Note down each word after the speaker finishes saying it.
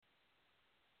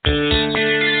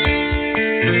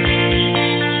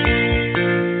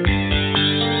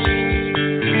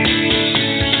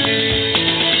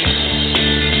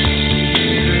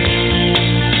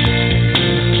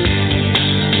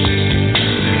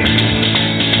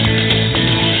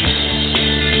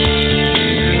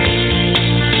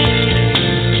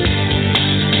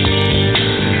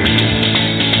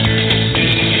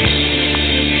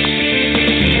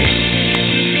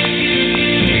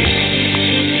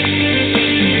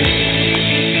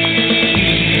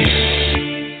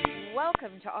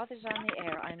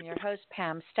host,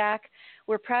 Pam Stack.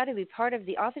 We're proud to be part of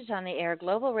the Authors on the Air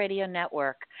Global Radio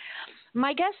Network.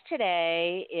 My guest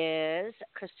today is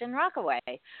Kristen Rockaway,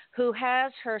 who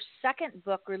has her second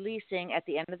book releasing at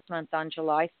the end of this month on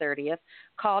July 30th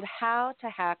called How to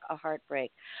Hack a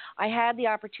Heartbreak. I had the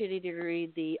opportunity to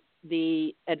read the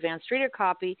advanced reader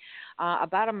copy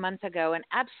about a month ago and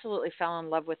absolutely fell in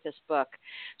love with this book.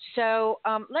 So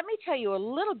let me tell you a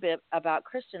little bit about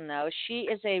Kristen, though. She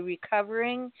is a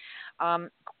recovering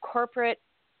corporate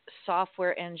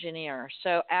software engineer.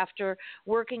 So after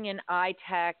working in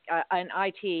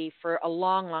IT for a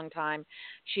long, long time,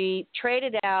 she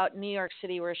traded out New York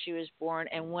City, where she was born,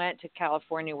 and went to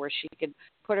California, where she could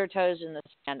put her toes in the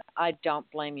sand. I don't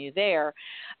blame you there.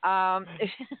 The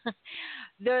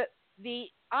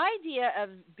idea of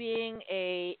being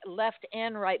a left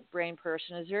and right brain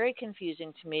person is very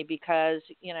confusing to me because,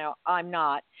 I'm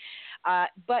not.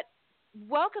 But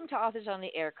welcome to Authors on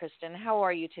the Air, Kristen. How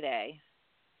are you today?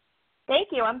 Thank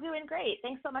you. I'm doing great.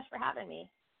 Thanks so much for having me.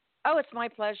 Oh, it's my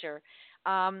pleasure.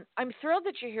 I'm thrilled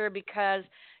that you're here because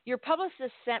your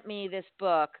publicist sent me this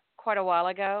book quite a while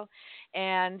ago,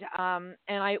 and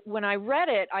when I read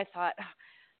it, I thought, I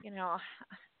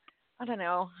don't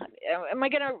know, am I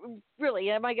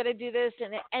gonna do this?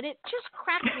 And it just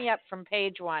cracked me up from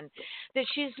page one that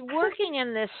she's working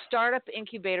in this startup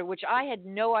incubator, which I had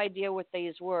no idea what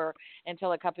these were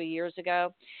until a couple of years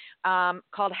ago,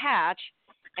 called Hatch.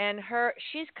 And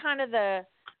she's kind of the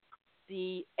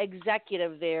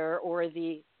executive there, or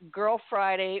the Girl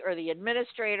Friday, or the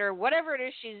administrator, whatever it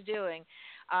is she's doing.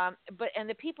 And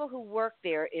the people who work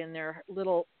there in their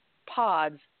little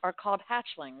pods are called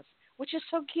hatchlings, which is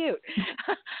so cute.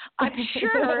 I'm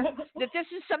sure that this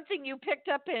is something you picked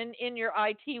up in your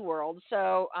IT world.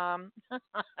 So, and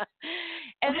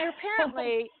they're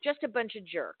apparently just a bunch of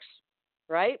jerks,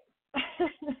 right?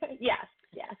 Yes.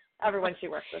 Everyone she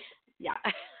works with. Yeah.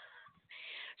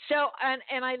 So,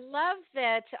 and I love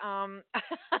that,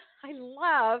 I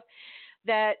love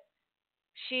that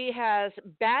she has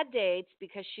bad dates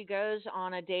because she goes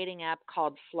on a dating app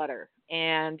called Flutter.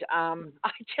 And I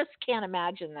just can't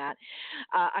imagine that.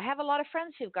 I have a lot of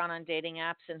friends who've gone on dating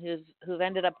apps and who've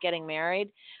ended up getting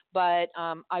married, but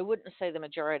I wouldn't say the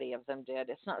majority of them did.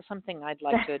 It's not something I'd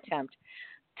like to attempt.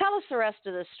 Tell us the rest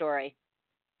of the story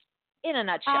in a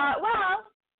nutshell.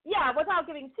 Yeah, without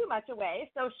giving too much away.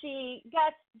 So she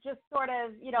gets just sort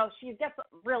of, she gets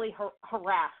really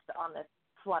harassed on this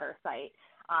Flutter site.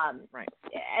 Right.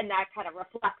 And that kind of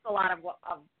reflects a lot of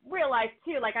real life,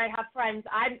 too. Like, I have friends.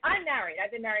 I'm married. I've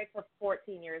been married for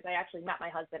 14 years. I actually met my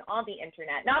husband on the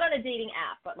Internet, not on a dating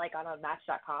app, but, like, on a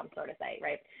Match.com sort of site,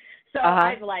 right? So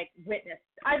I've, like, witnessed.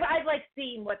 I've like,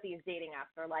 seen what these dating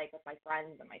apps are like with my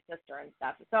friends and my sister and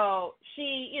stuff. So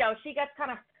she gets kind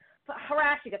of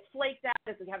harassed, she gets flaked out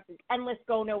as we have these endless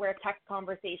go-nowhere text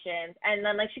conversations, and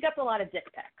then, like, she gets a lot of dick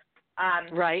pics.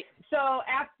 Right. So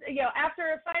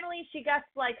after finally she gets,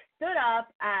 like, stood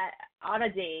up on a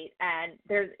date, and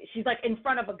she's, like, in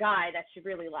front of a guy that she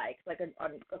really likes, like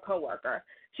a coworker.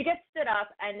 She gets stood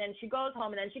up, and then she goes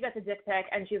home, and then she gets a dick pic,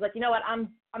 and she's like, you know what, I'm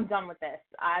done with this.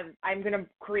 I'm gonna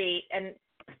create an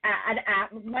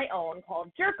app of my own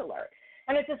called Jerk Alert.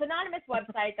 And it's this anonymous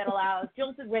website that allows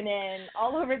jilted women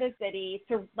all over the city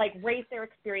to, like, rate their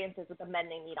experiences with the men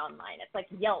they meet online. It's like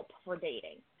Yelp for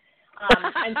dating.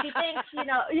 And she thinks, she kind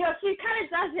of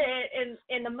does it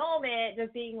in the moment,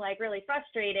 just being, like, really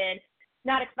frustrated,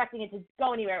 not expecting it to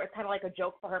go anywhere. It was kind of like a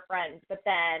joke for her friends. But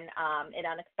then it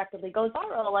unexpectedly goes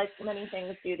viral, like many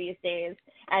things do these days.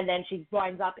 And then she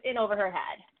winds up in over her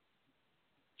head.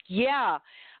 Yeah.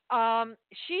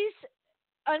 She's,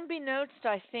 unbeknownst,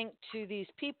 I think, to these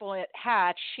people at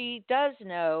Hatch, she does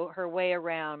know her way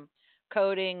around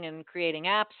coding and creating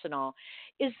apps and all.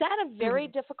 Is that a very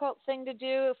difficult thing to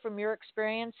do from your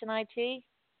experience in IT?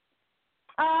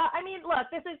 I mean,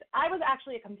 look, I was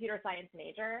actually a computer science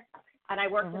major, and I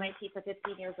worked in IT for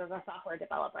 15 years as a software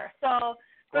developer. So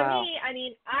for me, I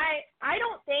mean, I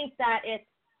don't think that it's,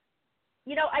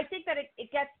 I think that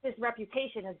it gets this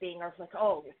reputation as being like,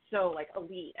 oh, it's so, like,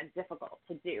 elite and difficult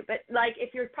to do. But, like,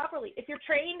 if you're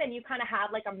trained and you kind of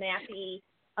have, like, not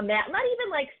even,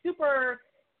 like, super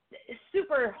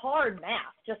hard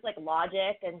math, just, like,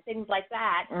 logic and things like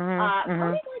that. Coding,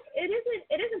 like,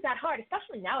 it isn't that hard,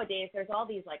 especially nowadays. There's all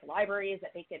these, like, libraries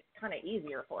that make it kind of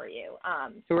easier for you.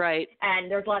 Right.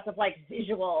 And there's lots of, like,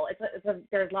 visual.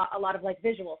 There's a lot of, like,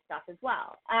 visual stuff as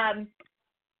well.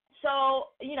 So,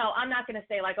 I'm not going to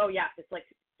say, like, oh, yes, it's, like,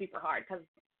 super hard, because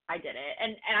I did it.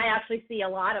 And I actually see a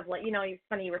lot of, like, it's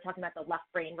funny, you were talking about the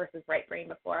left brain versus right brain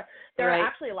before. There are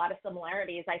actually a lot of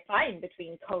similarities I find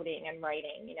between coding and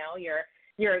writing. You're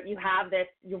you have this,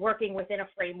 you're working within a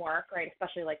framework, right?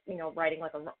 Especially like, writing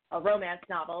like a romance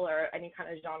novel or any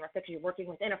kind of genre fiction, you're working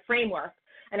within a framework,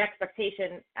 an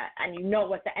expectation, and you know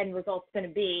what the end result's going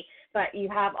to be, but you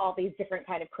have all these different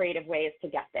kind of creative ways to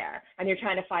get there, and you're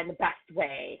trying to find the best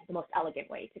way, the most elegant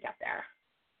way to get there.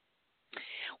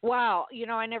 Wow,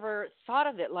 I never thought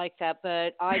of it like that,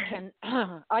 but I can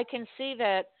I can see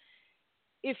that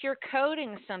if you're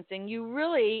coding something, you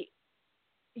really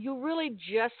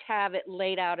just have it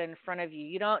laid out in front of you.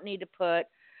 You don't need to put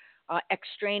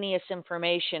extraneous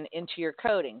information into your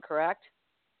coding, correct?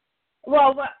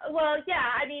 Well,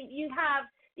 yeah. I mean, you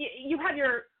have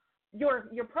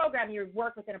your program. You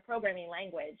work within a programming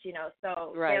language,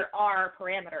 so Right. there are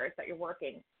parameters that you're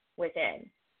working within,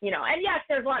 and yes,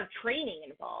 there's a lot of training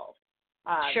involved.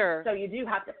 Sure. So you do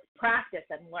have to practice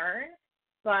and learn,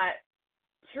 but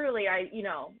truly, it's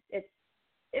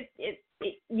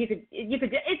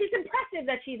impressive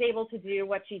that she's able to do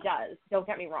what she does. Don't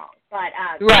get me wrong, but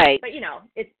right. But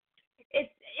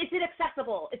it's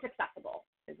accessible. It's accessible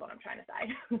is what I'm trying to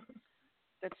say.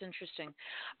 That's interesting.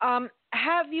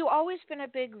 Have you always been a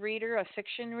big reader, a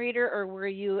fiction reader, or were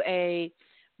you a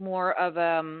more of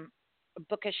a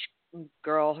bookish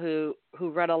girl who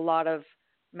read a lot of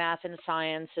math and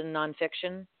science and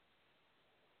nonfiction?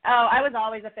 Oh, I was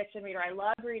always a fiction reader. I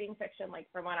loved reading fiction, like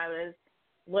from when I was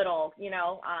little.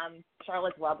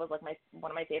 Charlotte's Web was like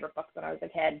one of my favorite books when I was a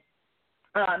kid.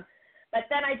 But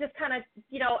then I just kind of,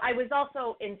 I was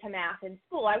also into math in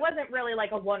school. I wasn't really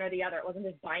like a one or the other. It wasn't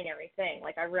this binary thing.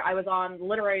 Like I was on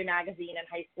literary magazine in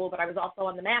high school, but I was also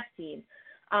on the math team.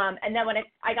 And then when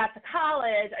I got to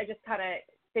college, I just kind of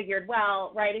figured,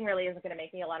 well, writing really isn't going to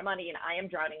make me a lot of money, and I am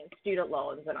drowning in student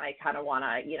loans, and I kind of want to,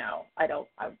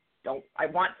 I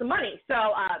want some money. So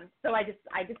I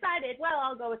decided, well,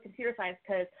 I'll go with computer science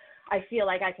because I feel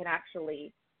like I can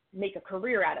actually make a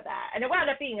career out of that. And it wound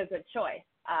up being a good choice.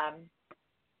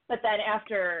 But then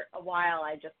after a while,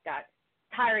 I just got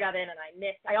tired of it, and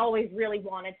I always really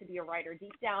wanted to be a writer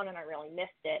deep down, and I really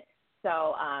missed it.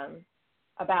 So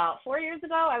about 4 years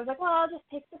ago, I was like, well, I'll just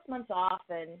take 6 months off,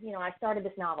 and, I started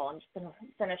this novel. I'm just going to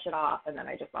finish it off, and then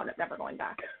I just wound up never going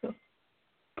back.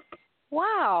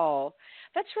 Wow,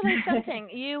 that's really something.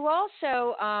 You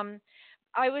also,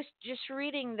 I was just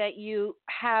reading that you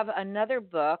have another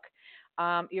book,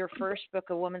 your first book,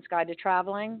 A Woman's Guide to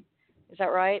Traveling. Is that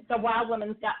right? The Wild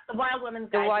Woman's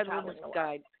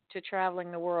Guide to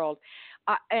Traveling the World.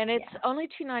 And it's only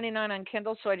 $2.99 on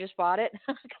Kindle, so I just bought it.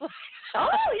 Oh,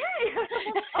 yay!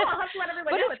 I'll have to let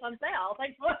everybody know it's on sale.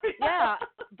 Thanks for it. Yeah,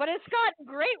 but it's got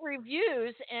great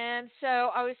reviews, and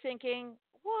so I was thinking,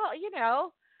 well,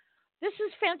 this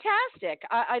is fantastic.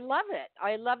 I love it.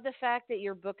 I love the fact that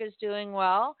your book is doing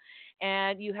well,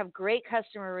 and you have great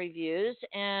customer reviews,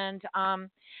 and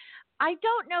I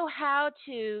don't know how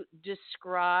to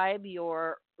describe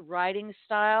your writing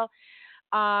style.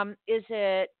 Is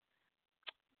it,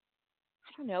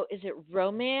 I don't know, is it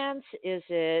romance? Is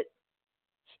it,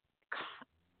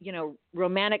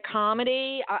 romantic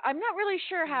comedy? I'm not really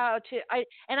sure how to,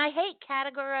 and I hate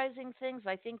categorizing things.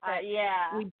 I think that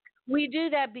we do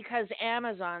that because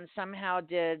Amazon somehow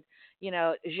did,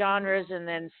 genres and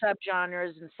then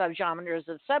subgenres and subgenres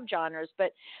of subgenres.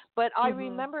 But I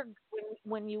remember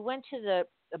when you went to the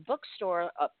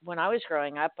bookstore when I was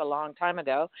growing up a long time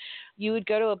ago, you would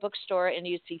go to a bookstore and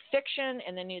you'd see fiction,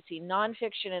 and then you'd see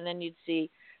nonfiction, and then you'd see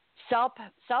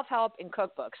self-help and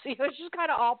cookbooks. It was just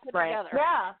kind of all put together.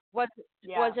 Yeah.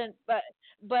 Wasn't,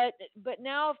 but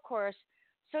now, of course,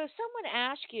 so if someone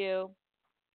asks you,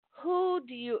 who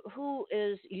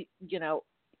is,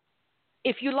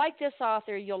 if you like this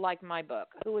author, you'll like my book,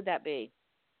 who would that be?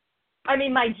 I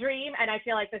mean, my dream, and I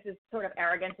feel like this is sort of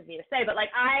arrogant of me to say, but like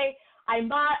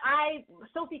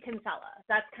Sophie Kinsella.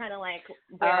 That's kind of like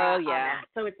where I'm at.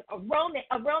 So it's a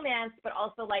romance, but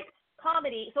also like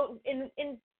comedy. So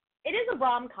it is a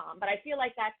rom-com, but I feel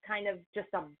like that's kind of just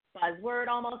a buzzword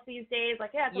almost these days. Like,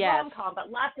 it's a rom-com,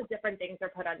 but lots of different things are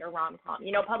put under rom-com.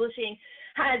 Publishing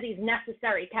has these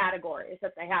necessary categories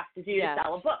that they have to do to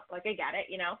sell a book. Like, I get it,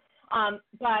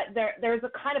 But there's a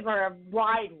kind of a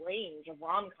wide range of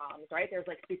rom-coms, right? There's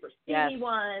like super steamy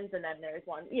ones, and then there's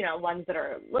ones that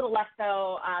are a little less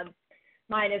so.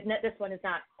 This one is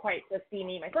not quite so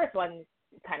steamy. My first one's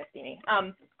kind of steamy.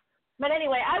 But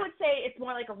anyway, I would say it's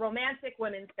more like a romantic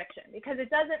women's fiction because it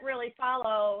doesn't really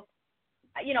follow,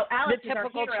 Alex the is our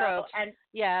typical hero. tropes. And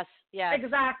yes.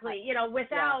 Exactly.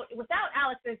 Without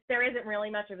Alex, there isn't really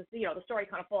much of a, the story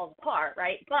kind of falls apart,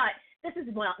 right? But this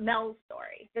is Mel's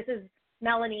story. This is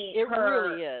Melanie,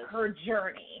 really is. her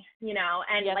journey,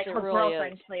 and yes, like her really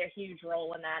girlfriends play a huge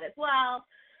role in that as well.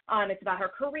 It's about her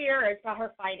career. It's about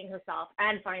her finding herself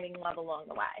and finding love along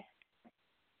the way.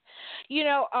 You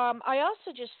know, I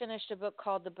also just finished a book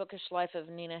called The Bookish Life of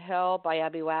Nina Hill by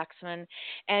Abby Waxman.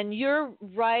 And you're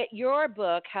right, your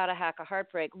book, How to Hack a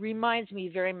Heartbreak, reminds me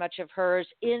very much of hers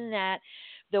in that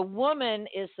the woman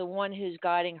is the one who's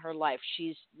guiding her life.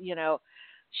 She's, you know,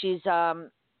 she's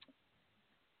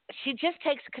she just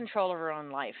takes control of her own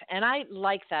life. And I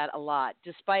like that a lot,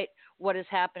 despite what is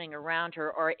happening around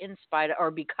her or in spite or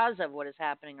because of what is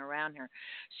happening around her.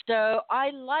 So I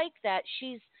like that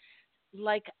she's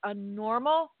like a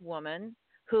normal woman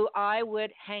who I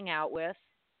would hang out with,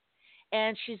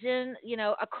 and she's in, you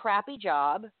know, a crappy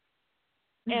job,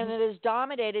 and it is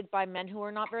dominated by men who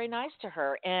are not very nice to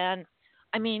her. And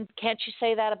I mean, can't you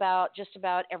say that about just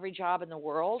about every job in the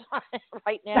world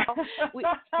right now?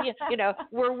 You know,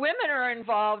 where women are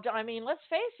involved, I mean, let's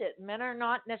face it, men are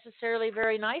not necessarily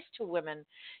very nice to women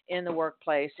in the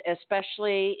workplace,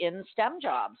 especially in STEM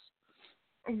jobs.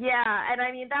 Yeah, and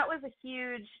I mean, that was a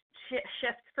huge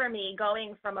shift for me,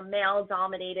 going from a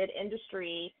male-dominated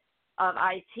industry of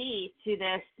IT to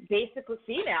this basically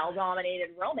female-dominated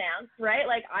romance, right?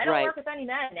 Like, I don't work with any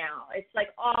men now. It's like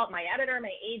all my editor,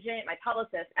 my agent, my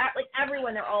publicist, like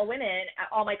everyone, they're all women,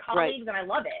 all my colleagues, and I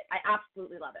love it. I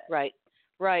absolutely love it. Right.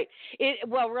 Right.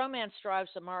 Well, romance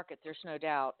drives the market. There's no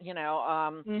doubt, you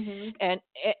know. And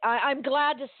I'm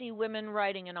glad to see women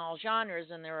writing in all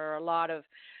genres, and there are a lot of,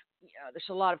 you know, there's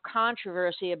a lot of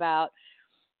controversy about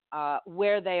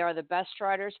where they are the best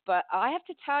writers. But I have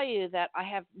to tell you that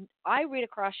I read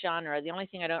across genre. The only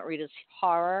thing I don't read is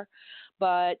horror,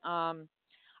 but I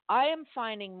am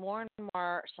finding more and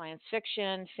more science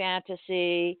fiction,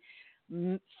 fantasy,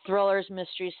 thrillers,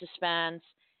 mystery, suspense,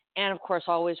 and of course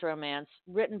always romance,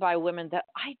 written by women that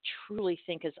I truly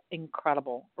think is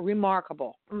incredible,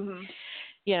 remarkable.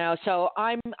 You know, so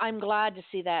I'm glad to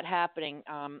see that happening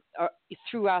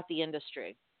throughout the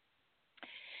industry.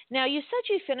 Now, you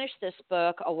said you finished this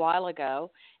book a while ago.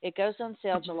 It goes on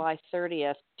sale July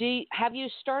 30th. Have you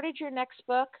started your next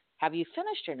book? Have you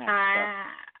finished your next book?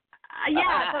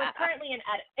 Yeah, so it's currently in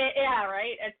edit. Yeah,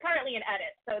 right? It's currently in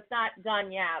edit, so it's not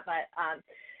done yet. But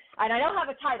and I don't have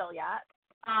a title yet.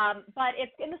 But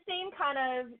it's in the same kind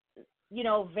of, you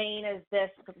know, vein as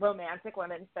this romantic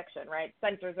women's fiction, right?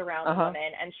 Centers around a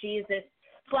woman, and she's this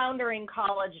floundering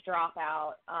college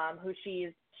dropout who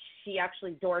she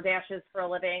actually door dashes for a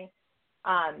living,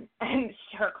 and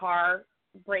her car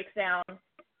breaks down,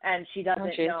 and she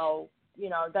doesn't know, you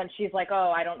know. Then she's like,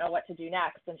 oh, I don't know what to do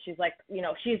next, and she's like, you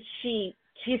know, she's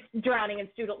drowning in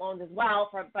student loans as well,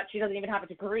 but she doesn't even have a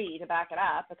degree to back it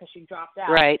up because she dropped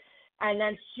out. Right. And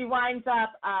then she winds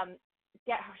up,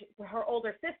 her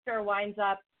older sister winds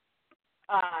up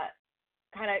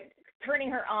kind of turning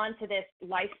her on to this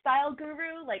lifestyle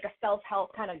guru, like a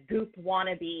self-help kind of goop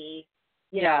wannabe,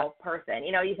 you know, person.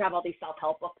 You know, you have all these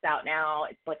self-help books out now.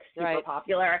 It's like super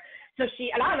popular. So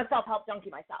and I'm a self-help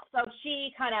junkie myself. So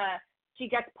she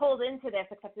gets pulled into this,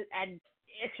 and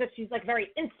it's just, she's like very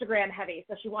Instagram heavy.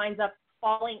 So she winds up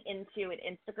falling into an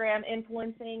Instagram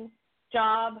influencing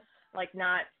job. Like,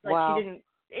 not like she didn't.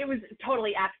 It was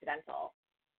totally accidental.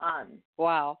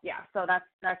 Wow. Yeah. So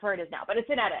that's where it is now, but it's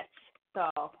in edit. So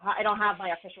I don't have my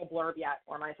official blurb yet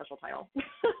or my official title.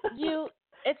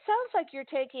 It sounds like you're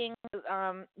taking,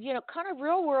 you know, kind of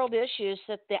real world issues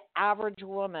that the average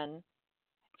woman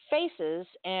faces,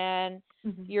 and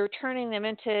you're turning them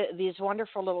into these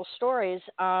wonderful little stories,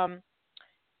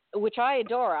 which I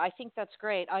adore. I think that's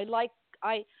great. I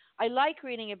like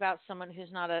reading about someone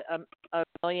who's not a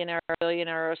millionaire,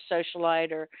 billionaire, or a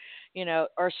socialite, or, you know,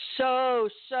 or so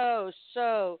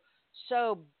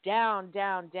down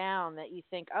that you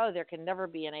think, oh, there can never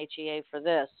be an HEA for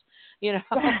this, you know.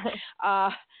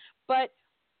 But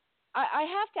I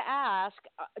have to ask,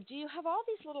 do you have all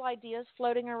these little ideas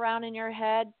floating around in your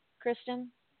head, Kristen?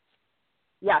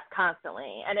 Yes,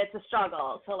 constantly, and it's a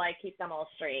struggle to like keep them all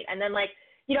straight. And then, like,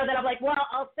 you know, then I'm like, well,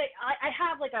 I'll say I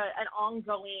have like an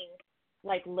ongoing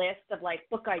like list of like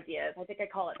book ideas. I think I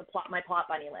call it my plot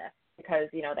bunny list, because,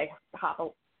 you know, they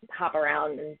hop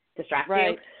around and distract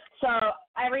you. So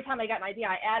every time I get an idea,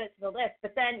 I add it to the list.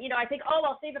 But then, you know, I think, oh,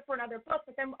 I'll save it for another book.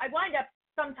 But then I wind up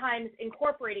sometimes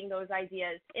incorporating those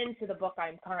ideas into the book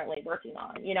I'm currently working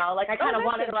on. You know, like I kind of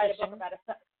wanted to write a book about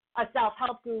a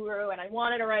self-help guru, and I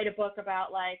wanted to write a book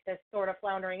about like this sort of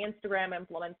floundering Instagram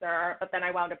influencer, but then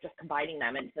I wound up just combining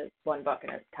them into one book,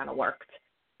 and it kind of worked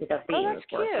because themes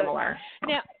were similar.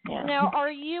 Now,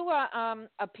 are you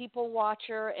a people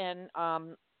watcher, and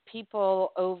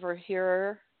people over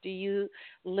here, do you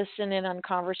listen in on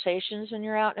conversations when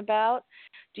you're out and about?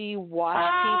 Do you watch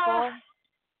people?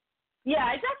 Yeah,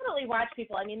 I definitely watch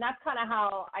people. I mean, that's kind of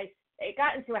how I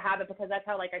got into a habit, because that's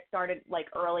how like I started like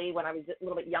early when I was a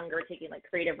little bit younger, taking like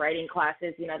creative writing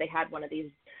classes. You know, they had one of these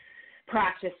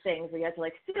practice things where you had to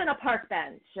like sit on a park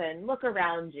bench and look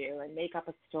around you and make up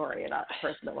a story about the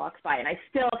person that walks by. And I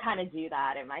still kind of do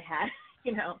that in my head,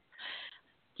 you know.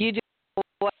 You do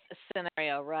what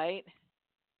scenario, right?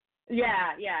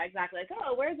 Yeah, exactly. Like,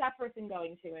 oh, where's that person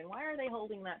going to, and why are they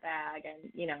holding that bag,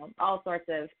 and you know, all sorts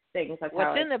of things. That's What's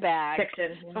how in the bag?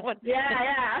 fiction.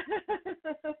 Yeah.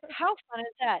 How fun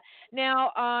is that?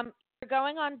 Now, you're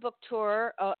going on book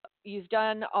tour. You've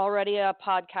done already a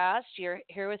podcast. You're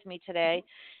here with me today.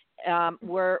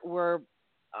 We're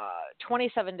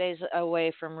 27 days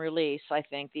away from release. I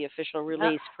think the official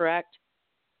release, correct?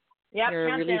 Yep.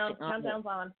 You're Countdown's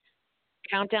on.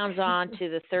 Countdown's on to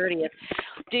the 30th.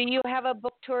 Do you have a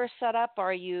book tour set up?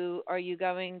 Are you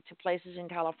going to places in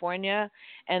California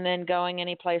and then going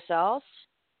anyplace else?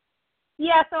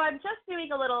 Yeah, so I'm just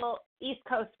doing a little East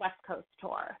Coast, West Coast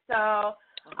tour. So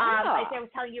I was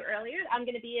telling you earlier, I'm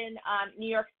going to be in New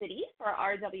York City for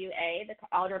RWA, the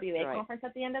RWA conference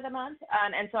at the end of the month.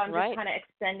 And so I'm just kind of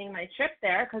extending my trip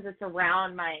there because it's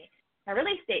around my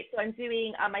release date. So I'm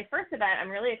doing my first event I'm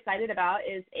really excited about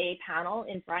is a panel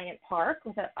in Bryant Park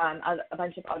with a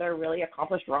bunch of other really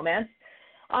accomplished romance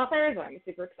authors. I'm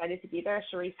super excited to be there.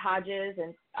 Sharice Hodges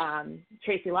and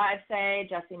Tracy Livesay,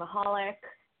 Jesse Mahalik,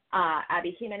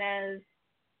 Abby Jimenez,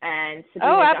 and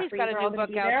Sabrina Abby's Jeffries got a are new all book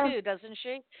be out there. too, doesn't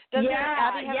she? Doesn't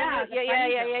Abby have a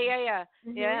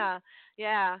new?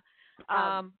 Yeah. So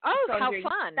how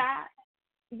fun!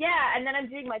 Yeah, and then I'm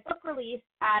doing my book release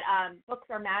at Books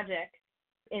Are Magic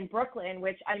in Brooklyn,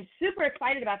 which I'm super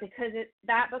excited about because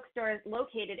that bookstore is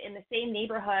located in the same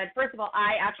neighborhood. First of all,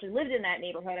 I actually lived in that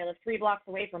neighborhood. I lived 3 blocks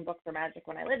away from Books Are Magic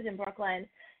when I lived in Brooklyn,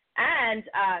 and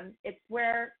it's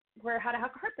where How to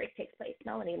Hack a Heartbreak takes place.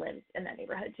 Melanie lives in that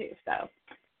neighborhood too. So,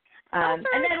 and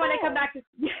then when I come back to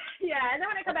and then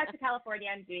when I come back to California,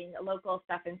 I'm doing local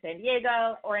stuff in San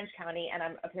Diego, Orange County, and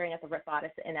I'm appearing at the Rip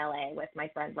Bodice in LA with my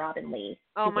friend Robin Lee.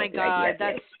 Oh my God,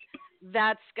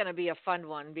 that's going to be a fun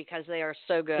one because they are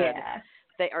so good. Yeah.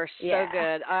 They are so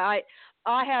good. I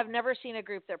have never seen a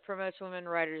group that promotes women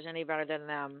writers any better than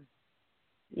them.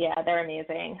 Yeah, they're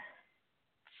amazing.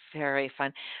 Very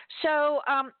fun. So,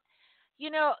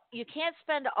 you can't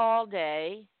spend all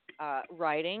day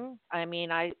writing. I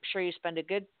mean, I'm sure you spend a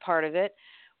good part of it.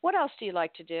 What else do you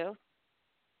like to do?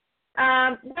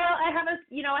 Well, I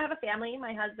have a family,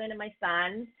 my husband and my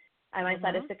son. And my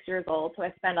son is 6 years old, so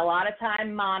I spend a lot of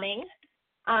time momming.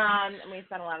 And we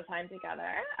spend a lot of time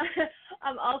together.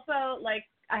 I'm also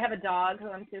I have a dog who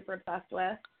I'm super obsessed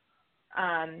with.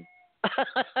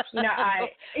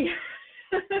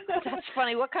 That's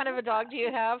funny. What kind of a dog do you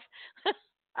have?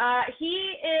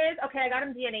 He is, I got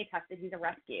him DNA tested. He's a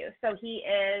rescue. So he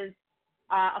is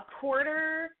a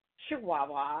quarter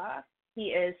Chihuahua.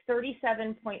 He is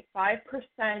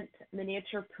 37.5%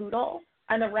 miniature poodle,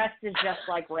 and the rest is just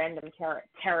random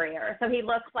terrier. So he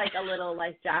looks like a little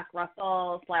Jack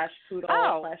Russell /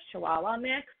 poodle / Chihuahua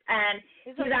mix. And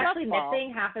he's actually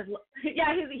missing half his, he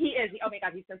is. Oh my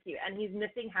God, he's so cute. And he's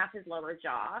missing half his lower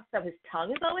jaw. So his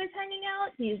tongue is always hanging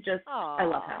out. He's just, I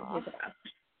love him. He's the best.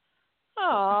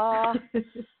 Aww.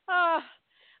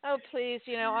 Oh, please.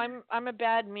 I'm a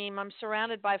bad meme. I'm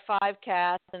surrounded by 5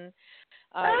 cats and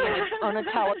on a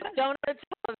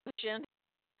television.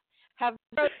 Have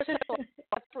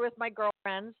with my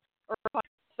girlfriends, or if I'm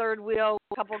third wheel,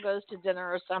 a couple goes to dinner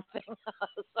or something.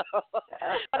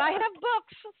 But I have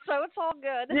books, so it's all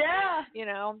good. Yeah.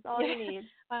 All you need.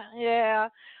 Yeah.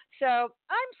 So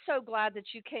I'm so glad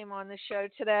that you came on the show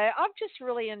today. I've just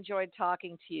really enjoyed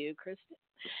talking to you, Kristen.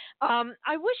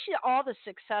 I wish you all the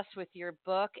success with your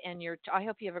book and I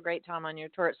hope you have a great time on your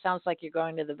tour. It sounds like you're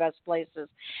going to the best places.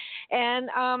 And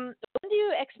when do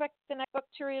you expect the next book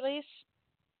to release?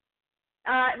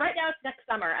 Right now it's next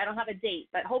summer. I don't have a date,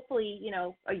 but hopefully,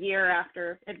 a year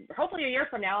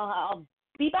from now, I'll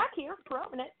be back here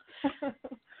promoting it.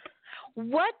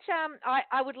 What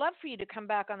I would love for you to come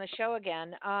back on the show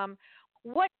again.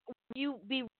 What will you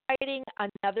be writing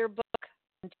another book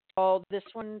until this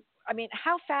one? I mean,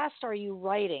 how fast are you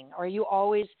writing? Are you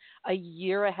always a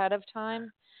year ahead of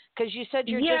time? Because you said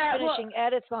you're just finishing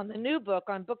edits on the new book,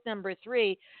 on book number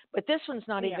 3, but this one's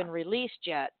not even released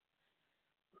yet.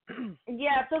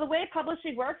 Yeah, so the way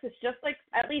publishing works is just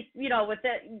at least, with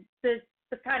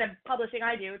the kind of publishing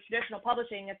I do, traditional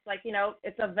publishing, it's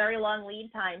it's a very long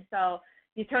lead time. So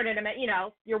you turn it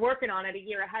you're working on it a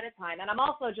year ahead of time. And I'm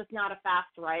also just not a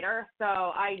fast writer, so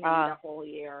I need a whole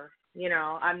year.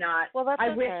 I'm not, well, that's I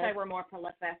okay. wish I were more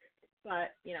prolific,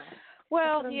 but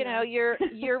Well,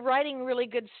 you're writing really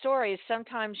good stories.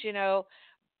 Sometimes,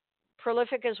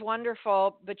 prolific is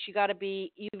wonderful, but you've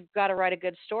got to write a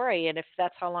good story, and if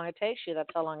that's how long it takes you, that's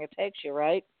how long it takes you,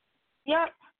 right? Yep,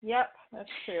 that's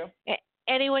true.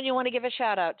 Anyone you want to give a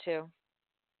shout out to?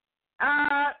 No,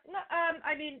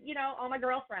 I mean, all my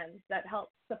girlfriends that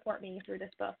helped support me through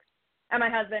this book, and my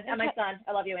husband, and my son.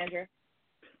 I love you, Andrew.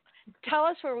 Tell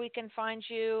us where we can find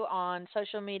you on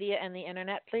social media and the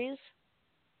internet, please.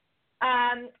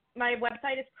 My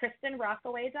website is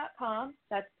KristenRockaway.com.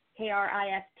 That's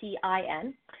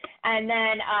Kristin. And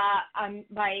then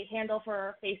my handle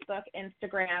for Facebook,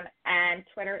 Instagram, and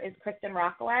Twitter is Kristen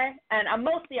Rockaway. And I'm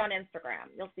mostly on Instagram.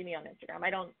 You'll see me on Instagram. I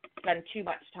don't spend too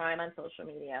much time on social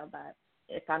media, but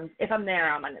if I'm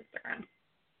there, I'm on Instagram.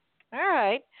 All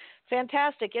right.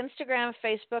 Fantastic. Instagram,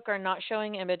 Facebook are not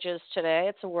showing images today.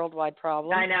 It's a worldwide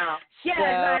problem. I know.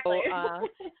 Yeah, so, exactly.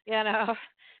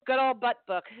 Good old butt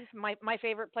book, my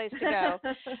favorite place to go.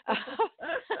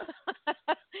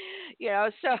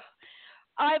 So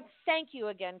I thank you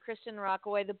again, Kristen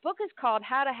Rockaway. The book is called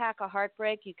How to Hack a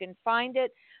Heartbreak. You can find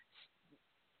it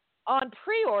on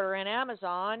pre-order in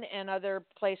Amazon and other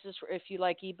places if you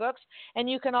like ebooks, and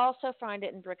you can also find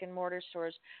it in brick and mortar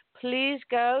stores. Please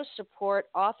go support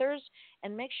authors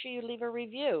and make sure you leave a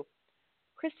review.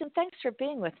 Kristen, thanks for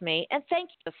being with me, and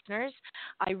thank you, listeners.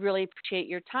 I really appreciate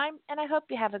your time, and I hope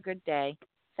you have a good day.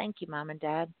 Thank you, Mom and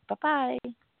Dad. Bye-bye.